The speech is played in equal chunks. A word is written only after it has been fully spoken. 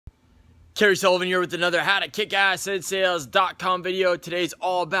Kerry Sullivan here with another How to Kick Ass in Sales.com video. Today's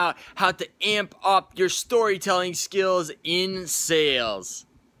all about how to amp up your storytelling skills in sales.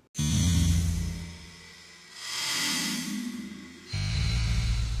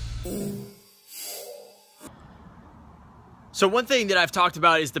 So one thing that I've talked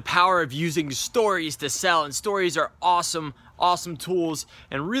about is the power of using stories to sell, and stories are awesome tools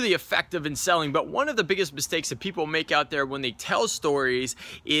and really effective in selling. But one of the biggest mistakes that people make out there when they tell stories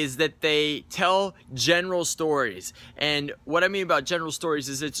is that they tell general stories. And what I mean about general stories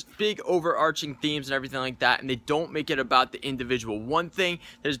is it's big overarching themes and everything like that, and they don't make it about the individual. One thing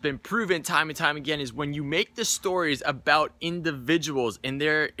that has been proven time and time again is when you make the stories about individuals and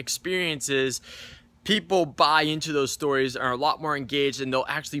their experiences, people buy into those stories, are a lot more engaged, and they'll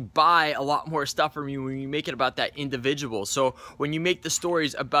actually buy a lot more stuff from you when you make it about that individual. So when you make the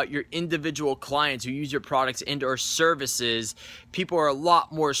stories about your individual clients who use your products and or services, people are a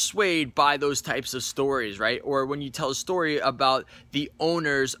lot more swayed by those types of stories, right? Or when you tell a story about the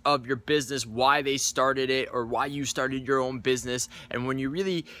owners of your business, why they started it or why you started your own business, and when you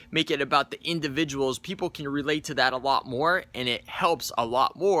really make it about the individuals, people can relate to that a lot more, and it helps a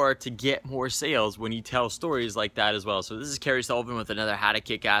lot more to get more sales when you tell stories like that as well. So this is Kerry Sullivan with another How to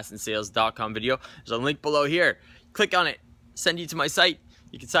Kick Ass in Sales.com video. There's a link below here. Click on it, send you to my site.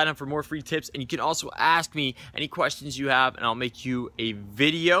 You can sign up for more free tips, and you can also ask me any questions you have, and I'll make you a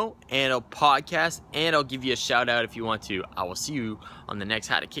video and a podcast, and I'll give you a shout out if you want to. I will see you on the next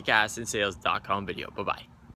How to Kick Ass in Sales.com video. Bye-bye.